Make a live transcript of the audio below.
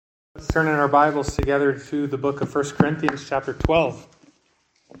Let's turn in our Bibles together to the book of 1 Corinthians chapter 12.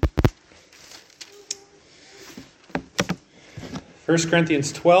 1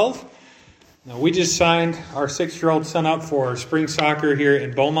 Corinthians 12. Now, we just signed our 6-year-old son up for spring soccer here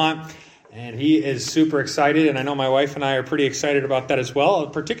in Beaumont, and he is super excited, and I know my wife and I are pretty excited about that as well,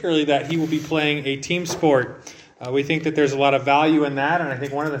 particularly that he will be playing a team sport. We think that there's a lot of value in that, and I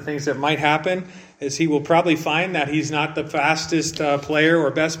think one of the things that might happen is he will probably find that he's not the fastest player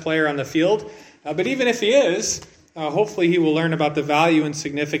or best player on the field. But even if he is, hopefully he will learn about the value and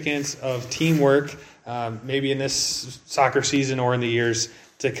significance of teamwork, maybe in this soccer season or in the years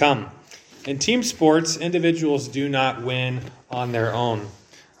to come. In team sports, individuals do not win on their own.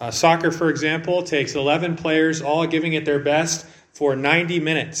 Soccer, for example, takes 11 players all giving it their best for 90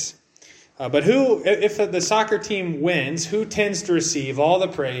 minutes. But if the soccer team wins, who tends to receive all the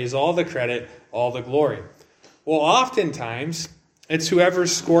praise, all the credit, all the glory? Well, oftentimes, it's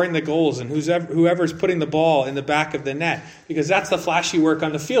whoever's scoring the goals and whoever's putting the ball in the back of the net, because that's the flashy work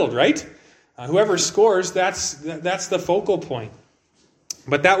on the field, right? Whoever scores, that's the focal point.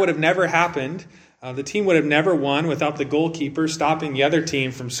 But that would have never happened. The team would have never won without the goalkeeper stopping the other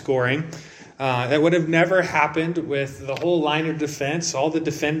team from scoring. That would have never happened with the whole line of defense, all the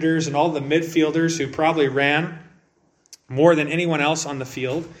defenders and all the midfielders who probably ran more than anyone else on the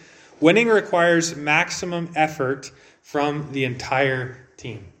field. Winning requires maximum effort from the entire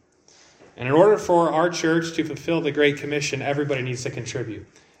team. And in order for our church to fulfill the Great Commission, everybody needs to contribute.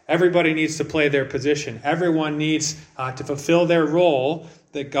 Everybody needs to play their position. Everyone needs to fulfill their role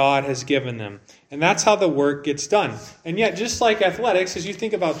that God has given them. And that's how the work gets done. And yet, just like athletics, as you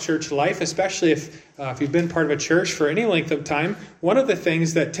think about church life, especially if you've been part of a church for any length of time, one of the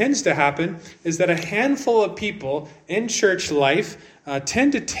things that tends to happen is that a handful of people in church life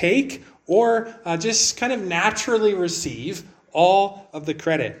tend to take or just kind of naturally receive all of the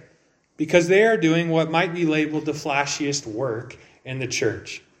credit because they are doing what might be labeled the flashiest work in the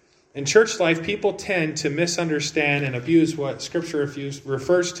church. In church life, people tend to misunderstand and abuse what Scripture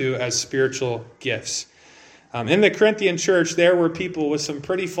refers to as spiritual gifts. In the Corinthian church, there were people with some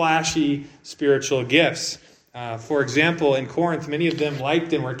pretty flashy spiritual gifts. For example, in Corinth, many of them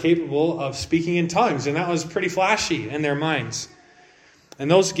liked and were capable of speaking in tongues, and that was pretty flashy in their minds. And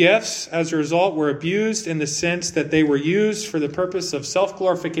those gifts, as a result, were abused in the sense that they were used for the purpose of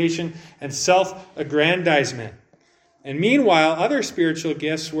self-glorification and self-aggrandizement. And meanwhile, other spiritual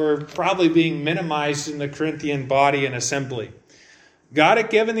gifts were probably being minimized in the Corinthian body and assembly. God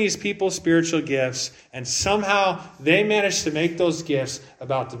had given these people spiritual gifts, and somehow they managed to make those gifts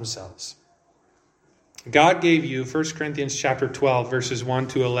about themselves. God gave you 1 Corinthians chapter 12, verses 1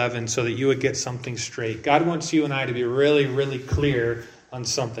 to 11, so that you would get something straight. God wants you and I to be really, really clear on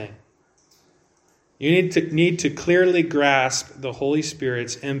something. You need to clearly grasp the Holy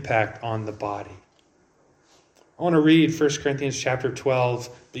Spirit's impact on the body. I want to read 1 Corinthians chapter 12,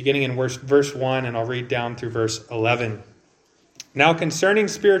 beginning in verse 1, and I'll read down through verse 11. Now concerning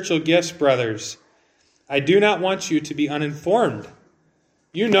spiritual gifts, brothers, I do not want you to be uninformed.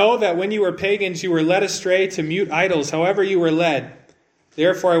 You know that when you were pagans, you were led astray to mute idols, however you were led.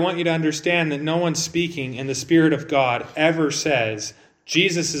 Therefore, I want you to understand that no one speaking in the Spirit of God ever says,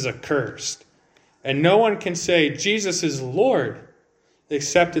 Jesus is accursed. And no one can say, Jesus is Lord,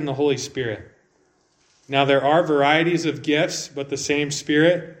 except in the Holy Spirit. Now there are varieties of gifts, but the same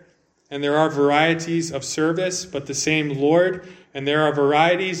Spirit. And there are varieties of service, but the same Lord. And there are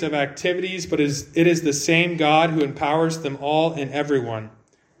varieties of activities, but it is the same God who empowers them all and everyone.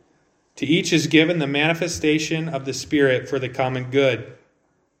 To each is given the manifestation of the Spirit for the common good.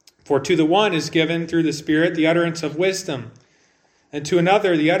 For to the one is given through the Spirit the utterance of wisdom, and to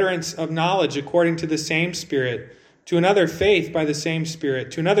another the utterance of knowledge according to the same Spirit, to another faith by the same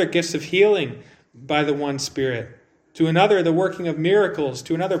Spirit, to another gifts of healing by the one Spirit, to another the working of miracles,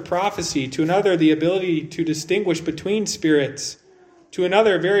 to another prophecy, to another the ability to distinguish between spirits, to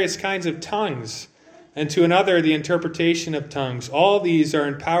another various kinds of tongues, and to another the interpretation of tongues. All these are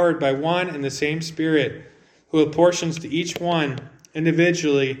empowered by one and the same Spirit, who apportions to each one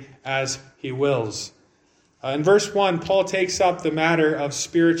individually as he wills. In verse 1, Paul takes up the matter of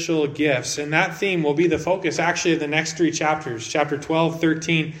spiritual gifts, and that theme will be the focus actually of the next 3 chapters, chapter 12,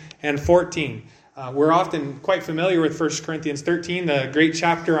 13, and 14. We're often quite familiar with 1 Corinthians 13, the great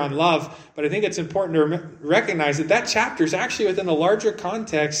chapter on love, but I think it's important to recognize that chapter is actually within the larger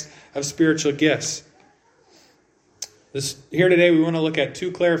context of spiritual gifts. Here today we want to look at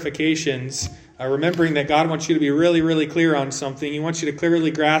 2 clarifications, remembering that God wants you to be really, really clear on something. He wants you to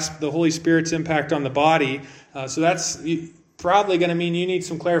clearly grasp the Holy Spirit's impact on the body. So that's probably going to mean you need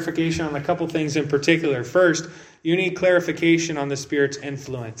some clarification on a couple things in particular. First, You need clarification on the Spirit's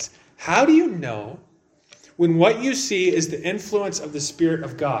influence. How do you know when what you see is the influence of the Spirit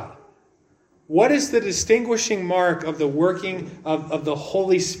of God? What is the distinguishing mark of the working of the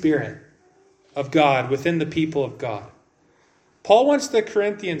Holy Spirit of God within the people of God? Paul wants the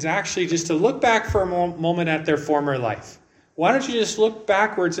Corinthians actually just to look back for a moment at their former life. Why don't you just look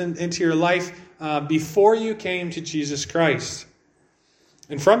backwards into your life before you came to Jesus Christ?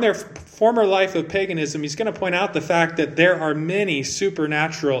 And from their former life of paganism, he's going to point out the fact that there are many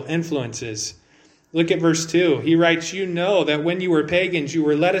supernatural influences. Look at verse 2. He writes, "You know that when you were pagans, you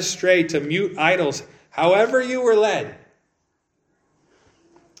were led astray to mute idols, however you were led."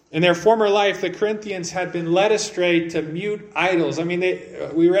 In their former life, the Corinthians had been led astray to mute idols. I mean,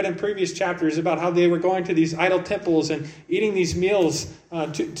 we read in previous chapters about how they were going to these idol temples and eating these meals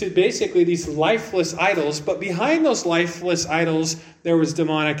to basically these lifeless idols. But behind those lifeless idols, there was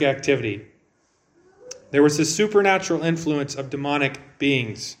demonic activity. There was the supernatural influence of demonic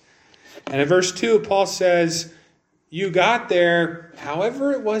beings. And in verse 2, Paul says, "You got there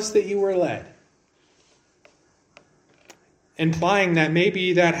however it was that you were led." Implying that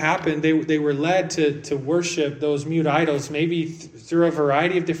maybe that happened, they were led to worship those mute idols, maybe through a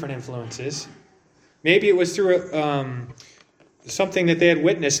variety of different influences. Maybe it was through something that they had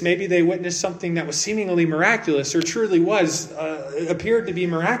witnessed. Maybe they witnessed something that was seemingly miraculous, or truly appeared to be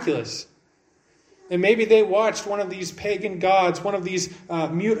miraculous. And maybe they watched one of these pagan gods, one of these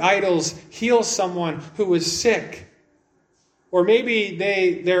mute idols, heal someone who was sick. Or maybe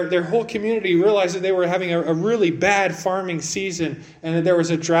their whole community realized that they were having a really bad farming season and that there was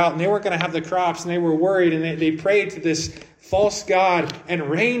a drought and they weren't going to have the crops and they were worried and they prayed to this false god and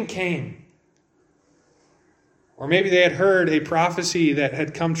rain came. Or maybe they had heard a prophecy that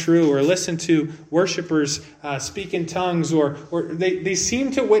had come true or listened to worshipers speak in tongues or they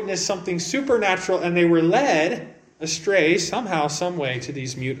seemed to witness something supernatural and they were led astray somehow, some way to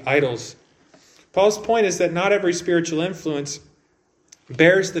these mute idols. Paul's point is that not every spiritual influence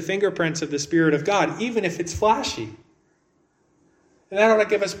bears the fingerprints of the Spirit of God, even if it's flashy. And that ought to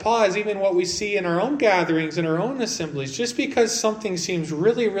give us pause, even what we see in our own gatherings, in our own assemblies. Just because something seems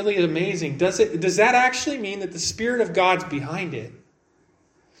really, really amazing, does that actually mean that the Spirit of God's behind it?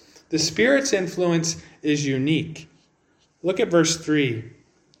 The Spirit's influence is unique. Look at verse 3.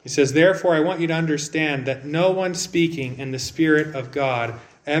 He says, "Therefore I want you to understand that no one speaking in the Spirit of God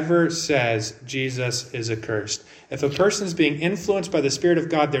ever says Jesus is accursed." If a person's being influenced by the Spirit of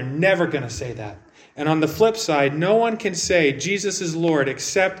God, they're never going to say that. And on the flip side, no one can say Jesus is Lord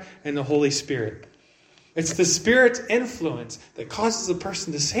except in the Holy Spirit. It's the Spirit's influence that causes a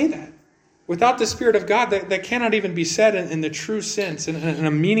person to say that. Without the Spirit of God, that cannot even be said in the true sense, in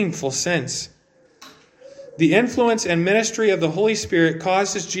a meaningful sense. The influence and ministry of the Holy Spirit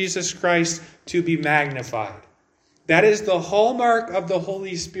causes Jesus Christ to be magnified. That is the hallmark of the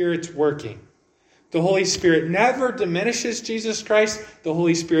Holy Spirit's working. The Holy Spirit never diminishes Jesus Christ. The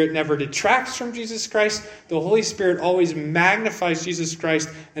Holy Spirit never detracts from Jesus Christ. The Holy Spirit always magnifies Jesus Christ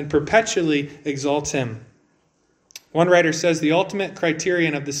and perpetually exalts him. One writer says the ultimate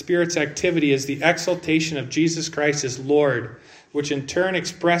criterion of the Spirit's activity is the exaltation of Jesus Christ as Lord, which in turn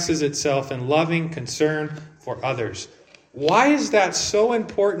expresses itself in loving concern for others. Why is that so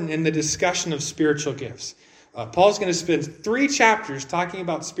important in the discussion of spiritual gifts? Paul's going to spend 3 chapters talking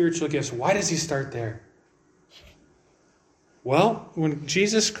about spiritual gifts. Why does he start there? Well, when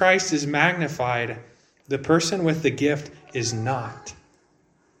Jesus Christ is magnified, the person with the gift is not.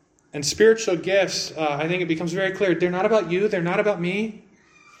 And spiritual gifts, I think it becomes very clear, they're not about you, they're not about me,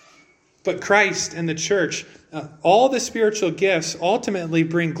 but Christ and the church. All the spiritual gifts ultimately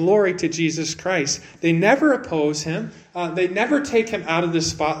bring glory to Jesus Christ. They never oppose him. They never take him out of the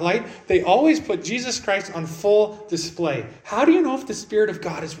spotlight. They always put Jesus Christ on full display. How do you know if the Spirit of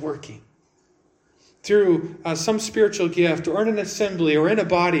God is working? Through some spiritual gift or in an assembly or in a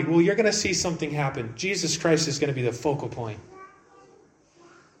body, well, you're going to see something happen. Jesus Christ is going to be the focal point.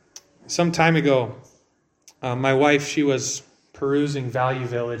 Some time ago, my wife, she was perusing Value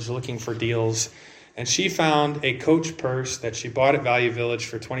Village looking for deals. And she found a Coach purse that she bought at Value Village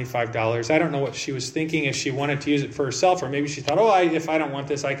for $25. I don't know what she was thinking, if she wanted to use it for herself, or maybe she thought, if I don't want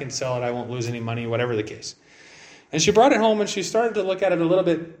this, I can sell it. I won't lose any money, whatever the case. And she brought it home and she started to look at it a little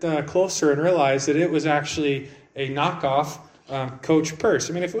bit closer and realized that it was actually a knockoff Coach purse.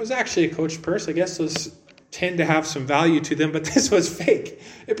 I mean, if it was actually a Coach purse, I guess those tend to have some value to them, but this was fake.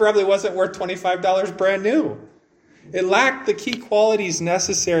 It probably wasn't worth $25 brand new. It lacked the key qualities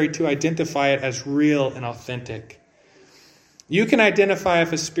necessary to identify it as real and authentic. You can identify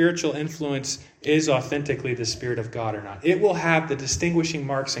if a spiritual influence is authentically the Spirit of God or not. It will have the distinguishing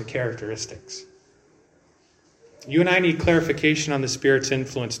marks and characteristics. You and I need clarification on the Spirit's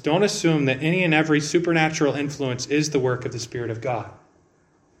influence. Don't assume that any and every supernatural influence is the work of the Spirit of God.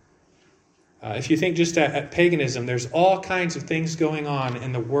 If you think just at paganism, there's all kinds of things going on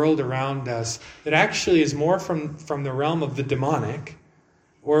in the world around us that actually is more from the realm of the demonic,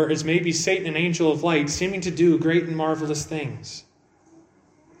 or is maybe Satan, an angel of light, seeming to do great and marvelous things.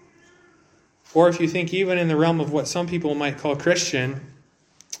 Or if you think even in the realm of what some people might call Christian,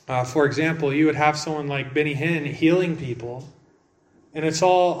 for example, you would have someone like Benny Hinn healing people, and it's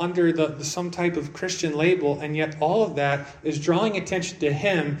all under some type of Christian label, and yet all of that is drawing attention to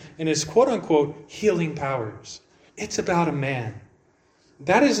him and his quote-unquote healing powers. It's about a man.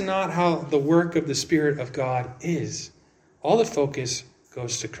 That is not how the work of the Spirit of God is. All the focus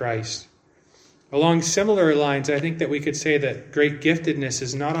goes to Christ. Along similar lines, I think that we could say that great giftedness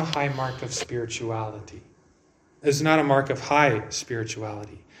is not a high mark of spirituality. It's not a mark of high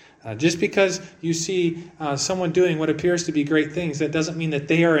spirituality. Just because you see someone doing what appears to be great things, that doesn't mean that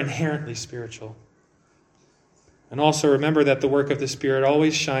they are inherently spiritual. And also remember that the work of the Spirit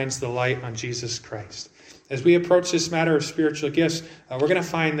always shines the light on Jesus Christ. As we approach this matter of spiritual gifts, we're going to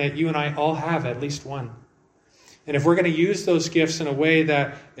find that you and I all have at least one. And if we're going to use those gifts in a way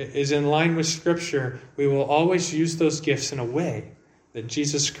that is in line with Scripture, we will always use those gifts in a way that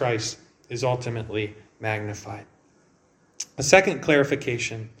Jesus Christ is ultimately magnified. A second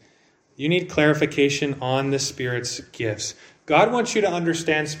clarification. You need clarification on the Spirit's gifts. God wants you to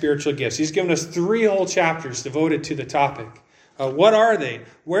understand spiritual gifts. He's given us 3 whole chapters devoted to the topic. What are they?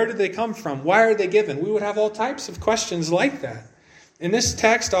 Where did they come from? Why are they given? We would have all types of questions like that. And this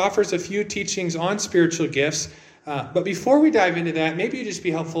text offers a few teachings on spiritual gifts. But before we dive into that, maybe it'd just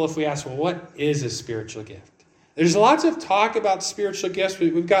be helpful if we ask, well, what is a spiritual gift? There's lots of talk about spiritual gifts.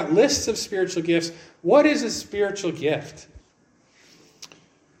 We've got lists of spiritual gifts. What is a spiritual gift?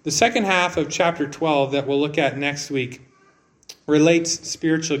 The second half of chapter 12 that we'll look at next week relates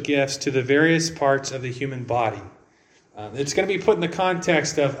spiritual gifts to the various parts of the human body. It's going to be put in the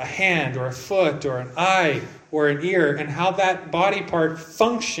context of a hand or a foot or an eye or an ear and how that body part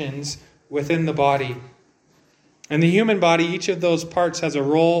functions within the body. In the human body, each of those parts has a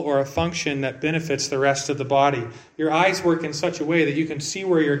role or a function that benefits the rest of the body. Your eyes work in such a way that you can see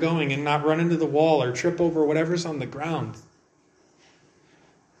where you're going and not run into the wall or trip over whatever's on the ground.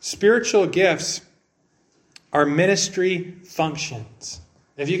 Spiritual gifts are ministry functions.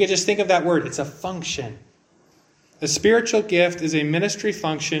 If you could just think of that word, it's a function. A spiritual gift is a ministry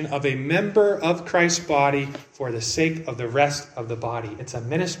function of a member of Christ's body for the sake of the rest of the body. It's a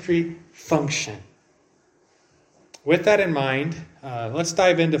ministry function. With that in mind, let's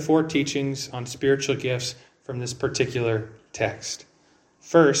dive into 4 teachings on spiritual gifts from this particular text.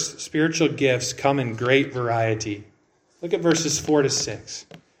 First, spiritual gifts come in great variety. Look at verses 4 to 6.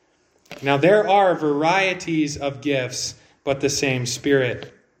 Now there are varieties of gifts, but the same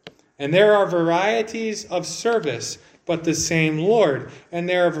Spirit. And there are varieties of service, but the same Lord. And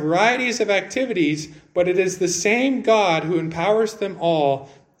there are varieties of activities, but it is the same God who empowers them all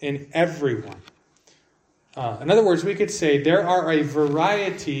in everyone. In other words, we could say there are a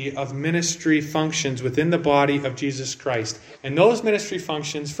variety of ministry functions within the body of Jesus Christ. And those ministry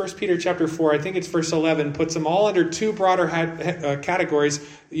functions, 1 Peter chapter 4, I think it's verse 11, puts them all under 2 broader categories.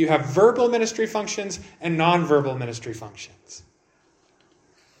 You have verbal ministry functions and nonverbal ministry functions.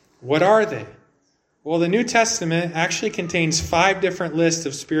 What are they? Well, the New Testament actually contains 5 different lists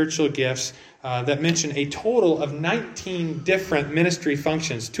of spiritual gifts that mention a total of 19 different ministry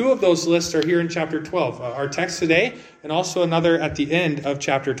functions. 2 of those lists are here in chapter 12, our text today, and also another at the end of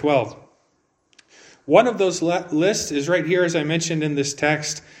chapter 12. One of those lists is right here, as I mentioned in this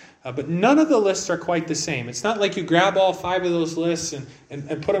text, but none of the lists are quite the same. It's not like you grab all 5 of those lists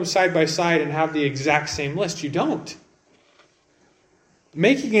and put them side by side and have the exact same list. You don't.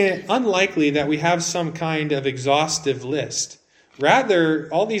 Making it unlikely that we have some kind of exhaustive list. Rather,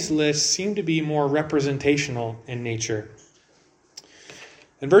 all these lists seem to be more representational in nature.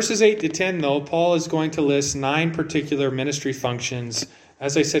 In verses 8 to 10, though, Paul is going to list 9 particular ministry functions,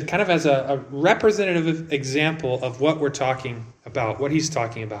 as I said, kind of as a representative example of what we're talking about, what he's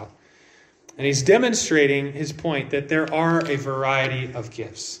talking about. And he's demonstrating his point that there are a variety of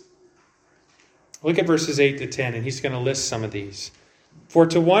gifts. Look at verses 8 to 10, and he's going to list some of these. For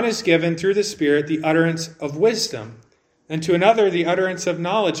to one is given through the Spirit the utterance of wisdom, and to another the utterance of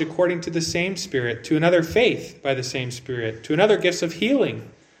knowledge according to the same Spirit, to another faith by the same Spirit, to another gifts of healing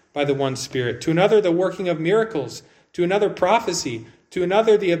by the one Spirit, to another the working of miracles, to another prophecy, to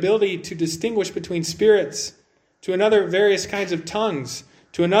another the ability to distinguish between spirits, to another various kinds of tongues,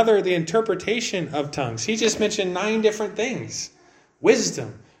 to another the interpretation of tongues. He just mentioned 9 different things.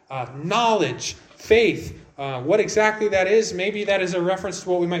 Wisdom, knowledge, faith, what exactly that is. Maybe that is a reference to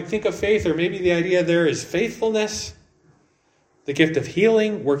what we might think of faith, or maybe the idea there is faithfulness, the gift of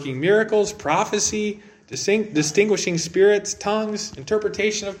healing, working miracles, prophecy, distinguishing spirits, tongues,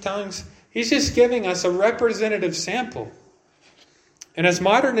 interpretation of tongues. He's just giving us a representative sample. And as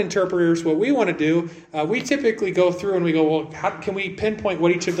modern interpreters, what we want to do, we typically go through and we go, well, how can we pinpoint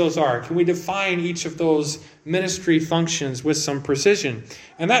what each of those are? Can we define each of those ministry functions with some precision?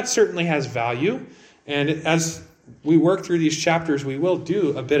 And that certainly has value. And as we work through these chapters, we will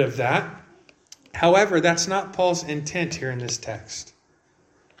do a bit of that. However, that's not Paul's intent here in this text.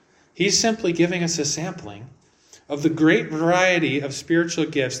 He's simply giving us a sampling of the great variety of spiritual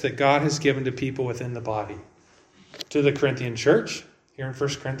gifts that God has given to people within the body. To the Corinthian church, here in 1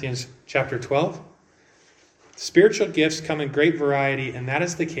 Corinthians chapter 12, spiritual gifts come in great variety, and that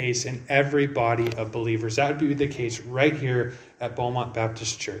is the case in every body of believers. That would be the case right here at Beaumont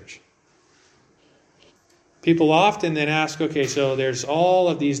Baptist Church. People often then ask, okay, so there's all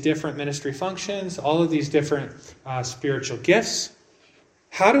of these different ministry functions, all of these different spiritual gifts.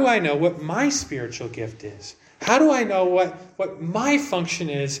 How do I know what my spiritual gift is? How do I know what my function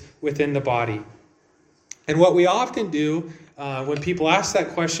is within the body? And what we often do when people ask that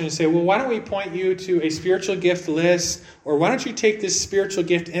question is say, well, why don't we point you to a spiritual gift list? Or why don't you take this spiritual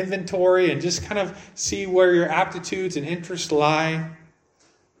gift inventory and just kind of see where your aptitudes and interests lie?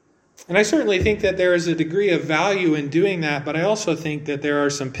 And I certainly think that there is a degree of value in doing that, but I also think that there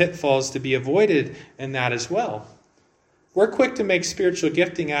are some pitfalls to be avoided in that as well. We're quick to make spiritual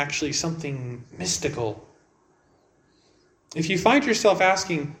gifting actually something mystical. If you find yourself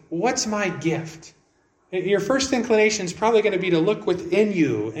asking, what's my gift? Your first inclination is probably going to be to look within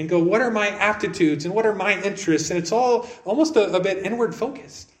you and go, what are my aptitudes and what are my interests? And it's all almost a bit inward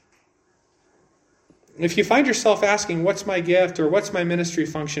focused. If you find yourself asking, what's my gift or what's my ministry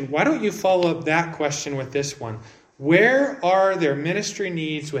function, why don't you follow up that question with this one? Where are there ministry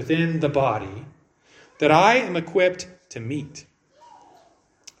needs within the body that I am equipped to meet?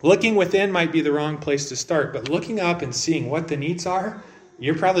 Looking within might be the wrong place to start, but looking up and seeing what the needs are,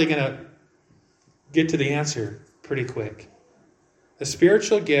 you're probably going to get to the answer pretty quick. A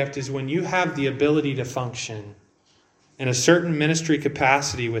spiritual gift is when you have the ability to function in a certain ministry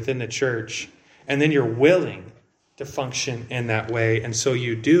capacity within the church, and then you're willing to function in that way. And so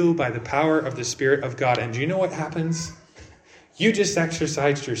you do by the power of the Spirit of God. And do you know what happens? You just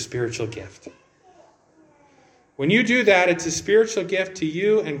exercised your spiritual gift. When you do that, it's a spiritual gift to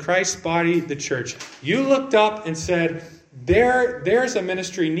you and Christ's body, the church. You looked up and said, there's a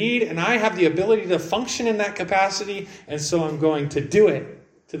ministry need, and I have the ability to function in that capacity, and so I'm going to do it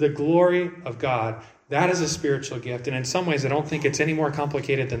to the glory of God. That is a spiritual gift, and in some ways I don't think it's any more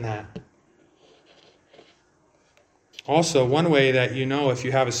complicated than that. Also, one way that you know if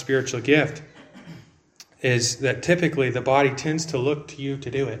you have a spiritual gift is that typically the body tends to look to you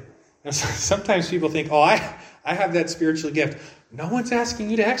to do it. Now, sometimes people think, oh, I have that spiritual gift. No one's asking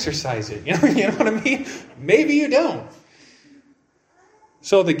you to exercise it. You know what I mean? Maybe you don't.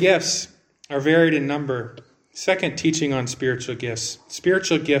 So the gifts are varied in number. Second teaching on spiritual gifts.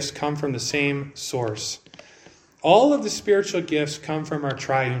 Spiritual gifts come from the same source. All of the spiritual gifts come from our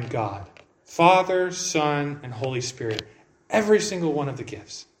triune God. Father, Son, and Holy Spirit. Every single one of the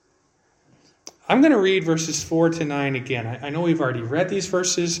gifts. I'm going to read verses 4-9 again. I know we've already read these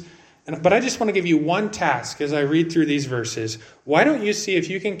verses, but I just want to give you one task as I read through these verses. Why don't you see if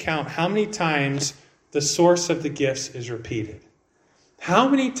you can count how many times the source of the gifts is repeated? How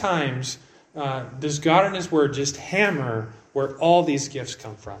many times does God in His Word just hammer where all these gifts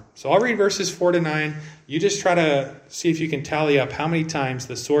come from? So I'll read verses 4-9. You just try to see if you can tally up how many times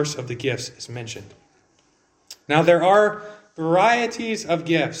the source of the gifts is mentioned. Now there are varieties of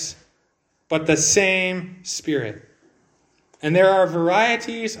gifts, but the same Spirit. And there are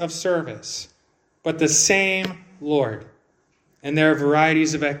varieties of service, but the same Lord. And there are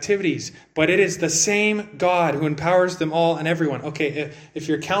varieties of activities, but it is the same God who empowers them all and everyone. Okay, if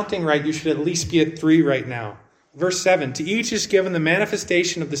you're counting right, you should at least be at 3 right now. Verse 7, to each is given the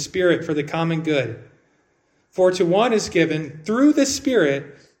manifestation of the Spirit for the common good. For to one is given, through the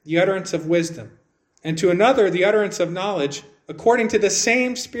Spirit, the utterance of wisdom, and to another the utterance of knowledge, according to the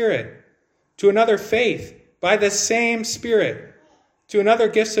same Spirit. To another faith, by the same Spirit. To another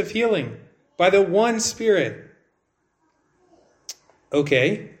gifts of healing, by the one Spirit.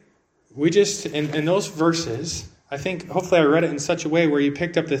 Okay, we just, in those verses, I think, hopefully I read it in such a way where you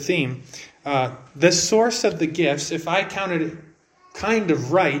picked up the theme. The source of the gifts, if I counted it kind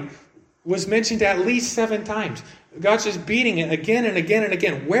of right, was mentioned at least 7 times. God's just beating it again and again and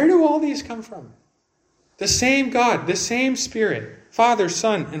again. Where do all these come from? The same God, the same Spirit, Father,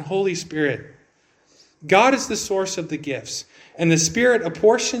 Son, and Holy Spirit. God is the source of the gifts, and the Spirit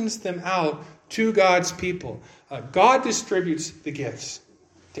apportions them out to God's people. God distributes the gifts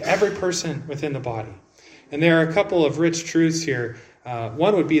to every person within the body. And there are a couple of rich truths here.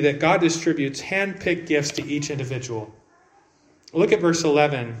 One would be that God distributes hand-picked gifts to each individual. Look at verse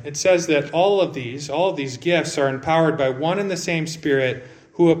 11. It says that all of these gifts are empowered by one and the same Spirit,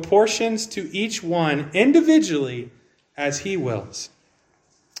 who apportions to each one individually as he wills.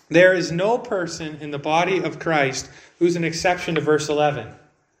 There is no person in the body of Christ who's an exception to verse 11.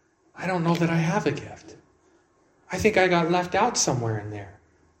 I don't know that I have a gift. I think I got left out somewhere in there.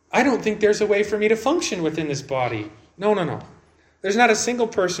 I don't think there's a way for me to function within this body. No. There's not a single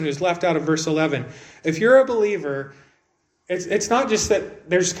person who's left out of verse 11. If you're a believer, it's not just that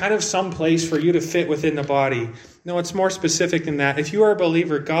there's kind of some place for you to fit within the body. No, it's more specific than that. If you are a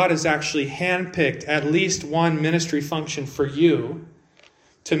believer, God has actually handpicked at least one ministry function for you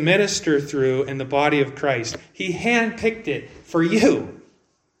to minister through in the body of Christ. He handpicked it for you.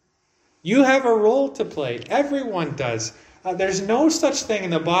 You have a role to play. Everyone does. There's no such thing in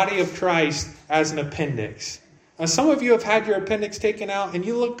the body of Christ as an appendix. Some of you have had your appendix taken out and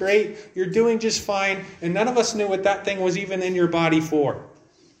you look great. You're doing just fine. And none of us knew what that thing was even in your body for.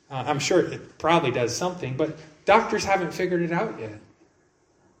 I'm sure it probably does something, but doctors haven't figured it out yet.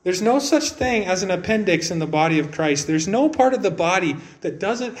 There's no such thing as an appendix in the body of Christ. There's no part of the body that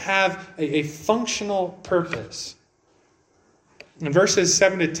doesn't have a functional purpose. In verses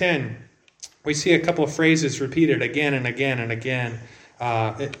 7 to 10, we see a couple of phrases repeated again and again and again.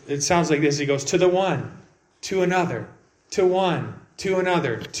 It sounds like this. He goes, to the one, to another, to one, to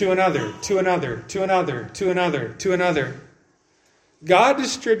another, to another, to another, to another, to another, to another. God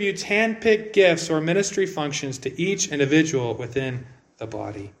distributes hand-picked gifts or ministry functions to each individual within the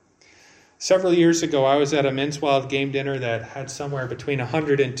body. Several years ago, I was at a Men's Wild game dinner that had somewhere between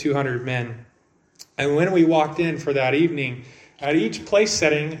 100 and 200 men. And when we walked in for that evening, at each place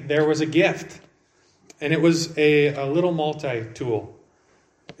setting, there was a gift. And it was a little multi-tool.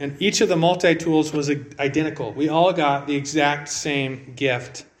 And each of the multi-tools was identical. We all got the exact same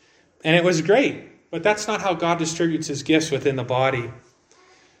gift. And it was great. But that's not how God distributes his gifts within the body.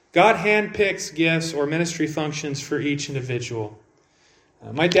 God handpicks gifts or ministry functions for each individual.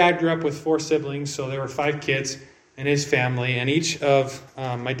 My dad grew up with 4 siblings, so there were 5 kids in his family. And each of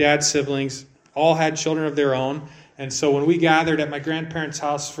my dad's siblings all had children of their own. And so when we gathered at my grandparents'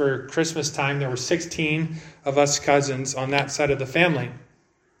 house for Christmas time, there were 16 of us cousins on that side of the family.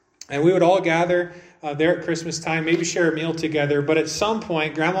 And we would all gather there at Christmas time, maybe share a meal together. But at some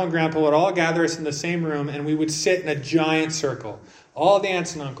point, Grandma and Grandpa would all gather us in the same room, and we would sit in a giant circle. All the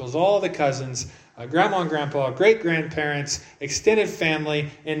aunts and uncles, all the cousins, Grandma and Grandpa, great-grandparents, extended family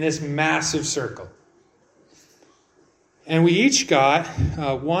in this massive circle. And we each got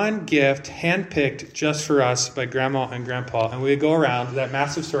one gift handpicked just for us by Grandma and Grandpa. And we would go around that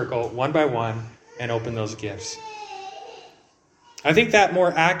massive circle one by one and open those gifts. I think that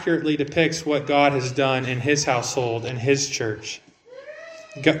more accurately depicts what God has done in his household and his church.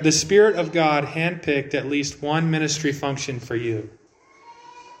 The Spirit of God handpicked at least one ministry function for you.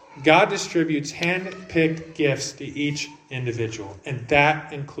 God distributes hand-picked gifts to each individual, and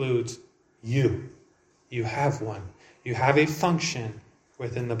that includes you. You have one. You have a function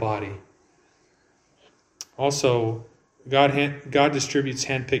within the body. Also, God distributes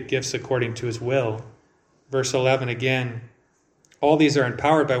hand-picked gifts according to his will. Verse 11 again, all these are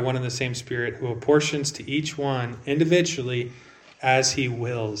empowered by one and the same Spirit, who apportions to each one individually as he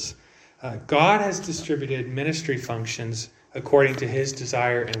wills. God has distributed ministry functions according to his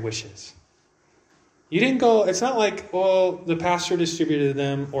desire and wishes. You didn't go, it's not like, well, the pastor distributed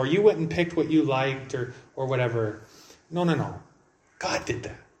them, or you went and picked what you liked, or whatever. No. God did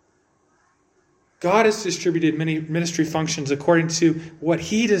that. God has distributed many ministry functions according to what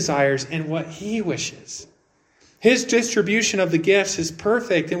he desires and what he wishes. His distribution of the gifts is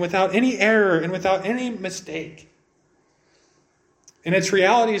perfect and without any error and without any mistake. And it's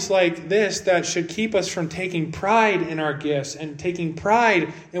realities like this that should keep us from taking pride in our gifts and taking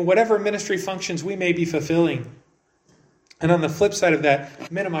pride in whatever ministry functions we may be fulfilling. And on the flip side of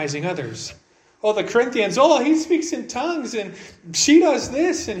that, minimizing others. Oh, the Corinthians, he speaks in tongues and she does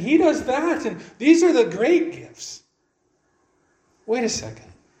this and he does that. And these are the great gifts. Wait a second.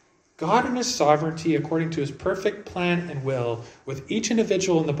 God in his sovereignty, according to his perfect plan and will, with each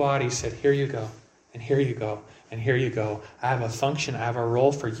individual in the body said, here you go, and here you go, and here you go. I have a function, I have a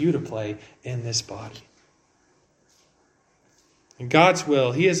role for you to play in this body. In God's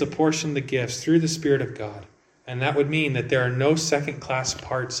will, he has apportioned the gifts through the Spirit of God. And that would mean that there are no second-class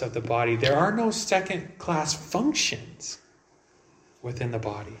parts of the body. There are no second-class functions within the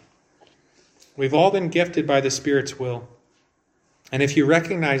body. We've all been gifted by the Spirit's will. And if you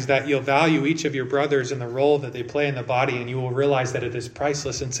recognize that, you'll value each of your brothers and the role that they play in the body, and you will realize that it is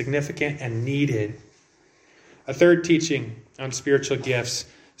priceless and significant and needed. A third teaching on spiritual gifts.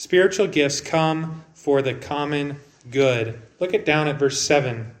 Spiritual gifts come for the common good. Look down at verse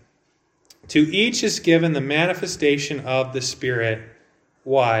 7. To each is given the manifestation of the Spirit.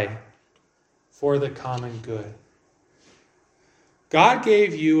 Why? For the common good. God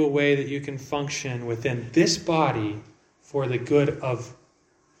gave you a way that you can function within this body for the good of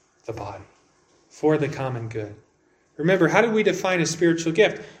the body, for the common good. Remember, how do we define a spiritual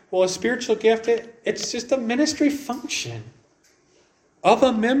gift? Well, a spiritual gift, it's just a ministry function of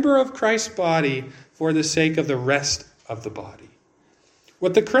a member of Christ's body for the sake of the rest of the body.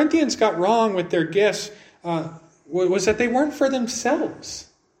 What the Corinthians got wrong with their gifts was that they weren't for themselves.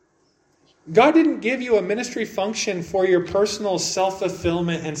 God didn't give you a ministry function for your personal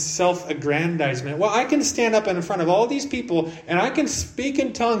self-fulfillment and self-aggrandizement. Well, I can stand up in front of all these people and I can speak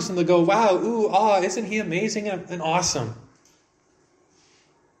in tongues and they'll go, wow, ooh, isn't he amazing and awesome?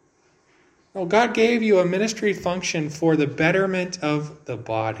 No, God gave you a ministry function for the betterment of the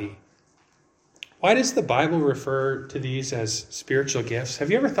body. Why does the Bible refer to these as spiritual gifts?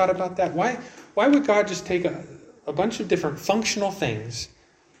 Have you ever thought about that? Why would God just take a bunch of different functional things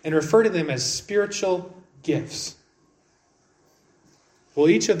and refer to them as spiritual gifts? Well,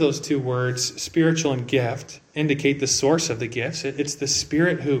 each of those two words, spiritual and gift, indicate the source of the gifts. It's the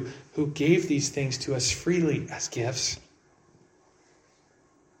Spirit who gave these things to us freely as gifts.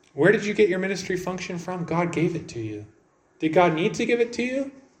 Where did you get your ministry function from? God gave it to you. Did God need to give it to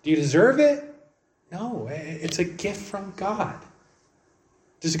you? Do you deserve it? No, it's a gift from God.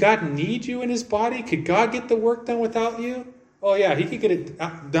 Does God need you in his body? Could God get the work done without you? Oh yeah, he could get it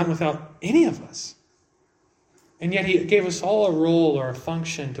done without any of us. And yet he gave us all a role or a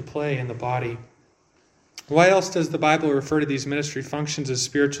function to play in the body. Why else does the Bible refer to these ministry functions as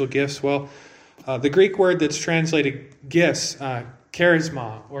spiritual gifts? Well, the Greek word that's translated gifts,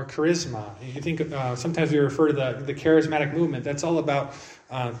 charisma or charisma. You think sometimes we refer to the charismatic movement. That's all about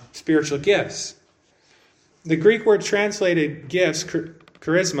spiritual gifts. The Greek word translated gifts,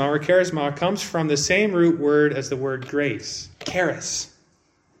 charisma or charisma, comes from the same root word as the word grace, charis.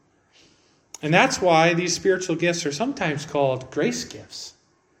 And that's why these spiritual gifts are sometimes called grace gifts.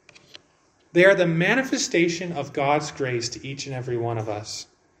 They are the manifestation of God's grace to each and every one of us.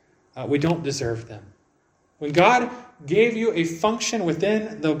 We don't deserve them. When God gave you a function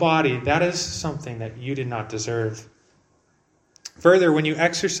within the body, that is something that you did not deserve. Further, when you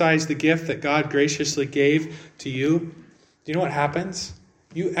exercise the gift that God graciously gave to you, do you know what happens?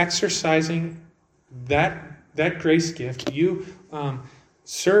 You exercising that grace gift, you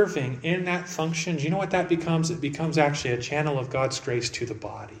serving in that function, do you know what that becomes? It becomes actually a channel of God's grace to the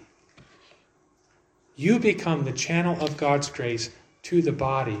body. You become the channel of God's grace to the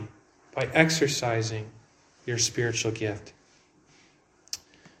body by exercising your spiritual gift.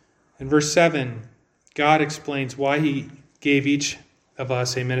 In verse 7, God explains why he gave each of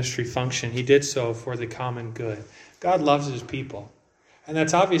us a ministry function. He did so for the common good. God loves his people. And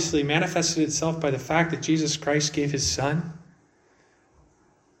that's obviously manifested itself by the fact that Jesus Christ gave his Son.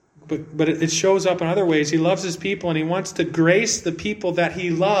 But it shows up in other ways. He loves his people and he wants to grace the people that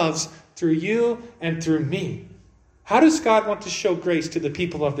he loves through you and through me. How does God want to show grace to the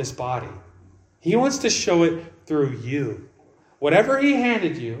people of this body? He wants to show it through you. Whatever he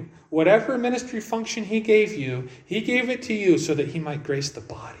handed you, whatever ministry function he gave you, he gave it to you so that he might grace the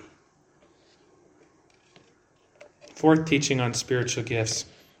body. Fourth teaching on spiritual gifts.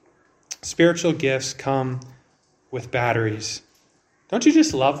 Spiritual gifts come with batteries. Don't you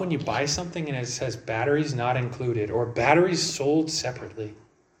just love when you buy something and it says batteries not included or batteries sold separately?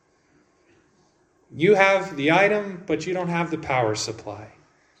 You have the item, but you don't have the power supply.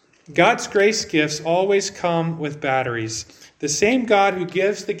 God's grace gifts always come with batteries. The same God who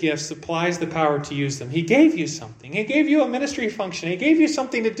gives the gifts supplies the power to use them. He gave you something. He gave you a ministry function. He gave you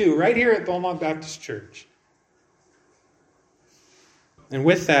something to do right here at Beaumont Baptist Church. And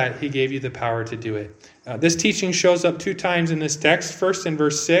with that, he gave you the power to do it. This teaching shows up 2 times in this text. First in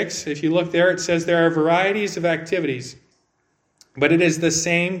verse 6. If you look there, it says there are varieties of activities, but it is the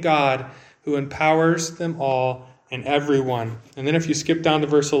same God who empowers them all and everyone. And then if you skip down to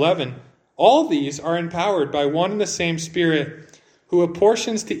verse 11, all these are empowered by one and the same Spirit who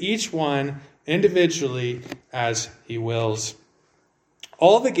apportions to each one individually as he wills.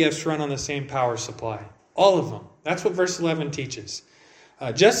 All the gifts run on the same power supply. All of them. That's what verse 11 teaches.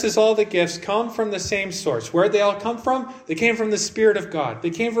 Just as all the gifts come from the same source. Where did they all come from? They came from the Spirit of God.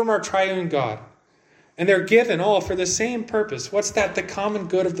 They came from our triune God. And they're given all for the same purpose. What's that? The common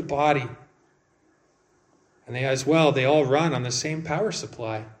good of the body. And they all run on the same power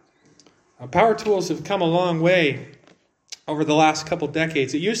supply. Power tools have come a long way over the last couple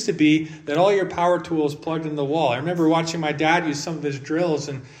decades. It used to be that all your power tools plugged into the wall. I remember watching my dad use some of his drills,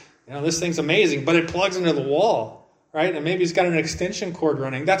 and this thing's amazing, but it plugs into the wall, right? And maybe he's got an extension cord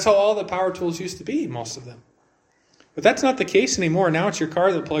running. That's how all the power tools used to be, most of them. But that's not the case anymore. Now it's your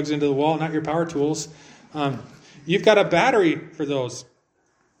car that plugs into the wall, not your power tools. You've got a battery for those.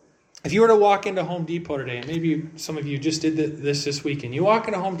 If you were to walk into Home Depot today, and maybe some of you just did this weekend, you walk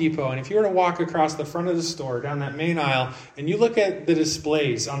into Home Depot, and if you were to walk across the front of the store, down that main aisle, and you look at the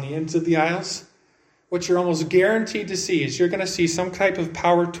displays on the ends of the aisles, what you're almost guaranteed to see is you're going to see some type of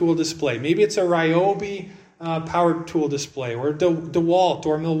power tool display. Maybe it's a Ryobi power tool display, or DeWalt,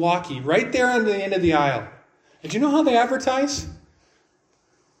 or Milwaukee, right there on the end of the aisle. And do you know how they advertise?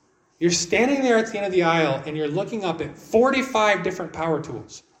 You're standing there at the end of the aisle, and you're looking up at 45 different power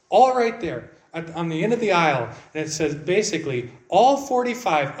tools. All right there on the end of the aisle. And it says basically all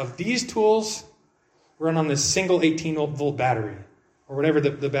 45 of these tools run on this single 18-volt battery, or whatever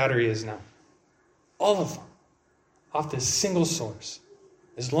the battery is now. All of them off this single source.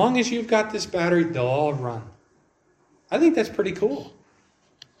 As long as you've got this battery, they'll all run. I think that's pretty cool.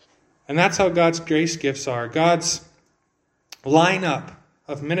 And that's how God's grace gifts are. God's lineup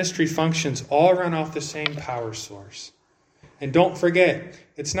of ministry functions all run off the same power source. And don't forget,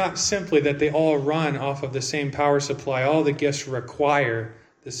 it's not simply that they all run off of the same power supply. All the gifts require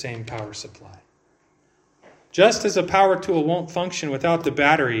the same power supply. Just as a power tool won't function without the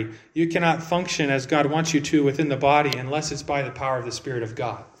battery, you cannot function as God wants you to within the body unless it's by the power of the Spirit of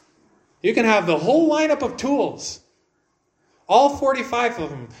God. You can have the whole lineup of tools, all 45 of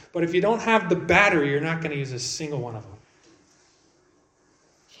them, but if you don't have the battery, you're not going to use a single one of them.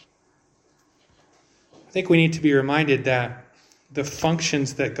 I think we need to be reminded that the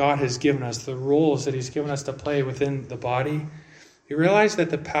functions that God has given us, the roles that He's given us to play within the body, you realize that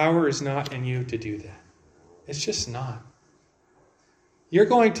the power is not in you to do that. It's just not. You're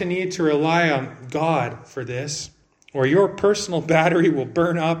going to need to rely on God for this, or your personal battery will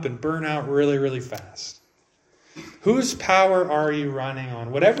burn up and burn out really, really fast. Whose power are you running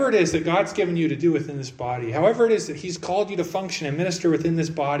on? Whatever it is that God's given you to do within this body, however it is that He's called you to function and minister within this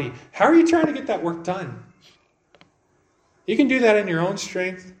body, how are you trying to get that work done? You can do that in your own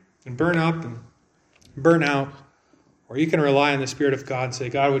strength and burn up and burn out. Or you can rely on the Spirit of God and say,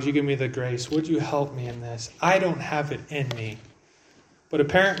 God, would you give me the grace? Would you help me in this? I don't have it in me. But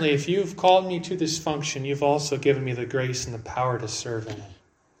apparently, if you've called me to this function, you've also given me the grace and the power to serve in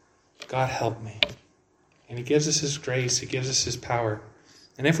it. God, help me. And He gives us His grace. He gives us His power.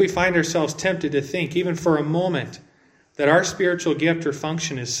 And if we find ourselves tempted to think, even for a moment, that our spiritual gift or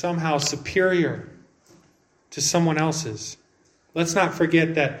function is somehow superior to someone else's, let's not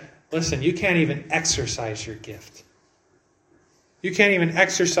forget that, listen, you can't even exercise your gift. You can't even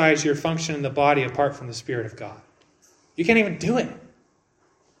exercise your function in the body apart from the Spirit of God. You can't even do it.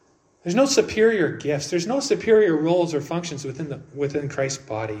 There's no superior gifts. There's no superior roles or functions within Christ's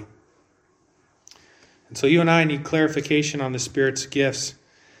body. And so you and I need clarification on the Spirit's gifts.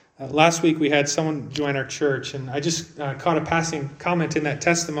 Last week we had someone join our church, and I just caught a passing comment in that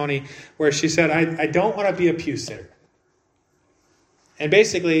testimony where she said, I don't want to be a pew sitter. And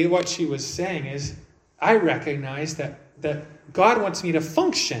basically what she was saying is, I recognize that God wants me to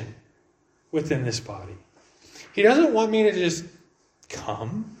function within this body. He doesn't want me to just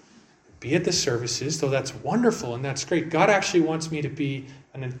come, be at the services, though that's wonderful and that's great. God actually wants me to be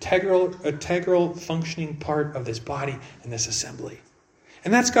an integral functioning part of this body and this assembly.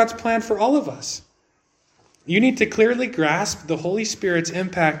 And that's God's plan for all of us. You need to clearly grasp the Holy Spirit's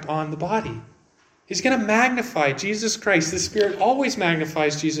impact on the body. He's going to magnify Jesus Christ. The Spirit always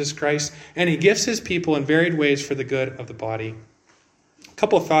magnifies Jesus Christ, and He gifts His people in varied ways for the good of the body. A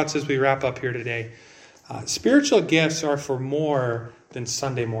couple of thoughts as we wrap up here today. Spiritual gifts are for more than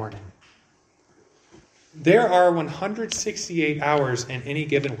Sunday morning. There are 168 hours in any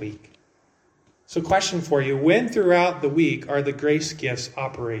given week. So question for you, when throughout the week are the grace gifts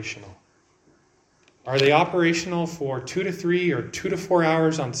operational? Are they operational for 2 to 3 or 2 to 4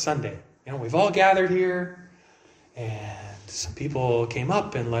 hours on Sunday? We've all gathered here, and some people came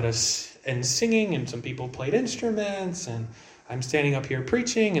up and led us in singing, and some people played instruments, and I'm standing up here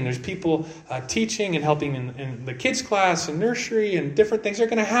preaching, and there's people teaching and helping in the kids' class and nursery, and different things are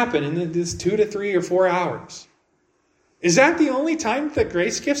going to happen in this 2 to 3 or 4 hours. Is that the only time that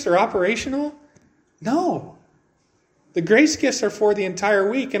grace gifts are operational? No. The grace gifts are for the entire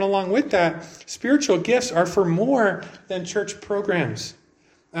week, and along with that, spiritual gifts are for more than church programs.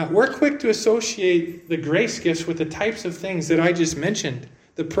 We're quick to associate the grace gifts with the types of things that I just mentioned,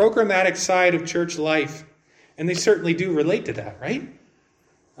 the programmatic side of church life. And they certainly do relate to that, right?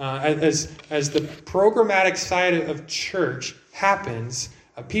 As the programmatic side of church happens,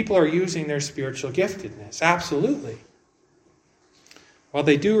 people are using their spiritual giftedness. Absolutely. While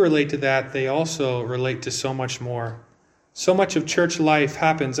they do relate to that, they also relate to so much more. So much of church life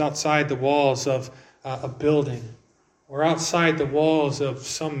happens outside the walls of a building or outside the walls of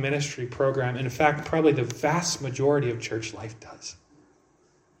some ministry program. In fact, probably the vast majority of church life does.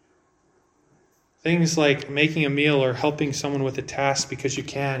 Things like making a meal or helping someone with a task because you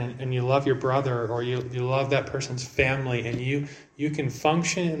can and you love your brother or you love that person's family and you can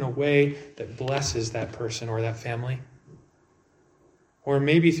function in a way that blesses that person or that family. Or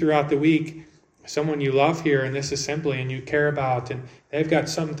maybe throughout the week, someone you love here in this assembly and you care about and they've got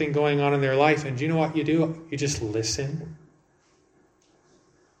something going on in their life and do you know what you do? You just listen.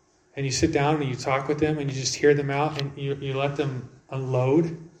 And you sit down and you talk with them and you just hear them out and you let them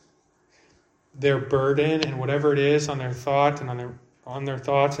unload their burden and whatever it is on their thought and on their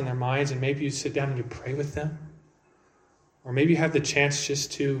thoughts and their minds, and maybe you sit down and you pray with them, or maybe you have the chance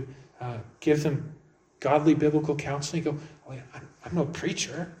just to give them godly biblical counseling. You go, oh, I'm no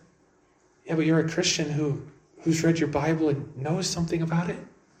preacher. Yeah, but you're a Christian who's read your Bible and knows something about it.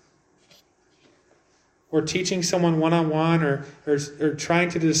 Or teaching someone one-on-one, or trying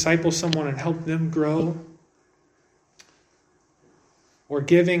to disciple someone and help them grow. Or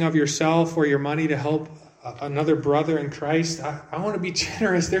giving of yourself or your money to help another brother in Christ. I want to be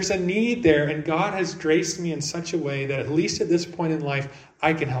generous. There's a need there, and God has graced me in such a way that at least at this point in life,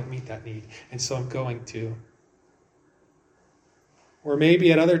 I can help meet that need. And so I'm going to. Or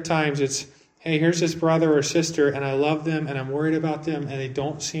maybe at other times it's, hey, here's this brother or sister, and I love them, and I'm worried about them, and they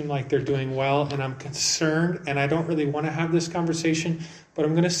don't seem like they're doing well, and I'm concerned, and I don't really want to have this conversation, but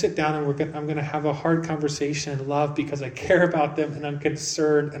I'm going to sit down and I'm going to have a hard conversation in love because I care about them, and I'm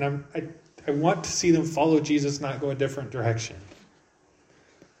concerned, and I want to see them follow Jesus, not go a different direction.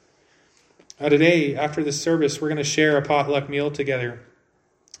 Today, after the service, we're going to share a potluck meal together,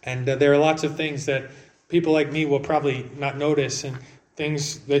 and there are lots of things that people like me will probably not notice, and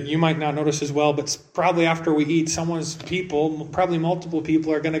things that you might not notice as well, but probably after we eat, probably multiple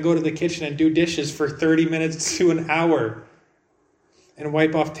people are going to go to the kitchen and do dishes for 30 minutes to an hour and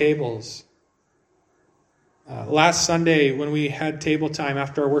wipe off tables. Last Sunday when we had table time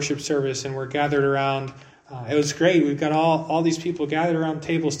after our worship service and we're gathered around, it was great. We've got all these people gathered around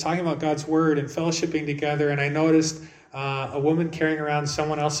tables talking about God's word and fellowshipping together, and I noticed a woman carrying around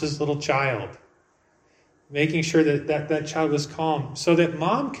someone else's little child, making sure that child was calm so that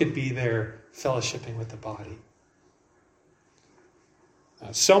mom could be there fellowshipping with the body.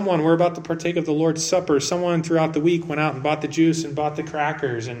 We're about to partake of the Lord's Supper. Someone throughout the week went out and bought the juice and bought the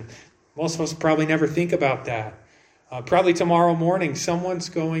crackers, and most of us probably never think about that. Probably tomorrow morning, someone's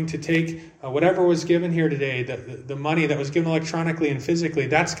going to take whatever was given here today, the money that was given electronically and physically,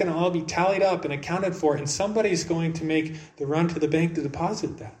 that's going to all be tallied up and accounted for, and somebody's going to make the run to the bank to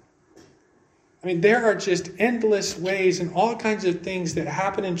deposit that. I mean, there are just endless ways and all kinds of things that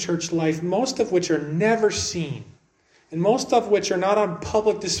happen in church life, most of which are never seen, and most of which are not on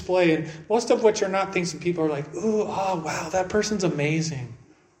public display, and most of which are not things that people are like, ooh, oh, wow, that person's amazing.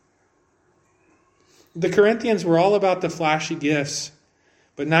 The Corinthians were all about the flashy gifts,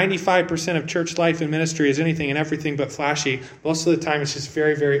 but 95% of church life and ministry is anything and everything but flashy. Most of the time it's just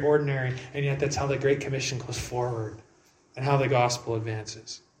very, very ordinary, and yet that's how the Great Commission goes forward and how the gospel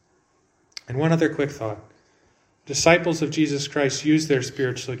advances. And one other quick thought. Disciples of Jesus Christ use their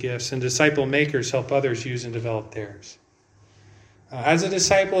spiritual gifts, and disciple makers help others use and develop theirs. As a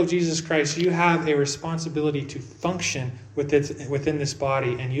disciple of Jesus Christ, you have a responsibility to function within this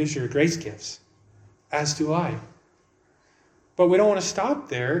body and use your grace gifts, as do I. But we don't want to stop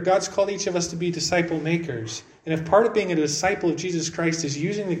there. God's called each of us to be disciple makers. And if part of being a disciple of Jesus Christ is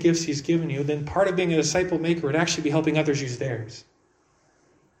using the gifts he's given you, then part of being a disciple maker would actually be helping others use theirs.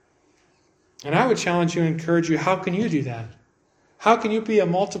 And I would challenge you and encourage you, how can you do that? How can you be a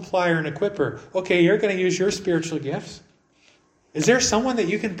multiplier and equipper? Okay, you're going to use your spiritual gifts. Is there someone that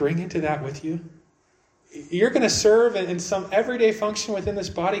you can bring into that with you? You're going to serve in some everyday function within this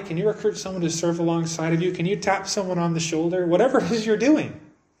body. Can you recruit someone to serve alongside of you? Can you tap someone on the shoulder? Whatever it is you're doing.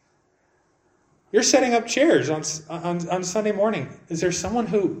 You're setting up chairs on Sunday morning. Is there someone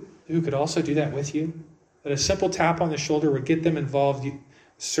who could also do that with you? That a simple tap on the shoulder would get them involved,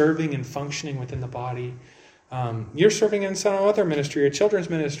 serving and functioning within the body. You're serving in some other ministry or children's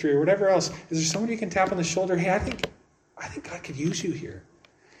ministry or whatever else. Is there someone you can tap on the shoulder? Hey, I think God could use you here.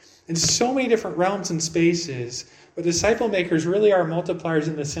 In so many different realms and spaces, but disciple makers really are multipliers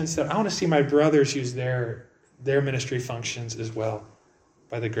in the sense that I want to see my brothers use their ministry functions as well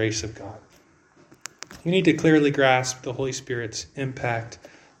by the grace of God. We need to clearly grasp the Holy Spirit's impact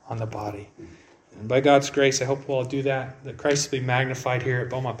on the body. And by God's grace, I hope we'll all do that Christ will be magnified here at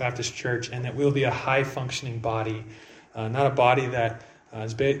Beaumont Baptist Church, and that we'll be a high-functioning body, not a body that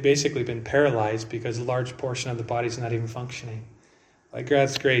has basically been paralyzed because a large portion of the body is not even functioning. By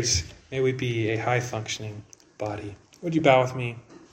God's grace, may we be a high-functioning body. Would you bow with me?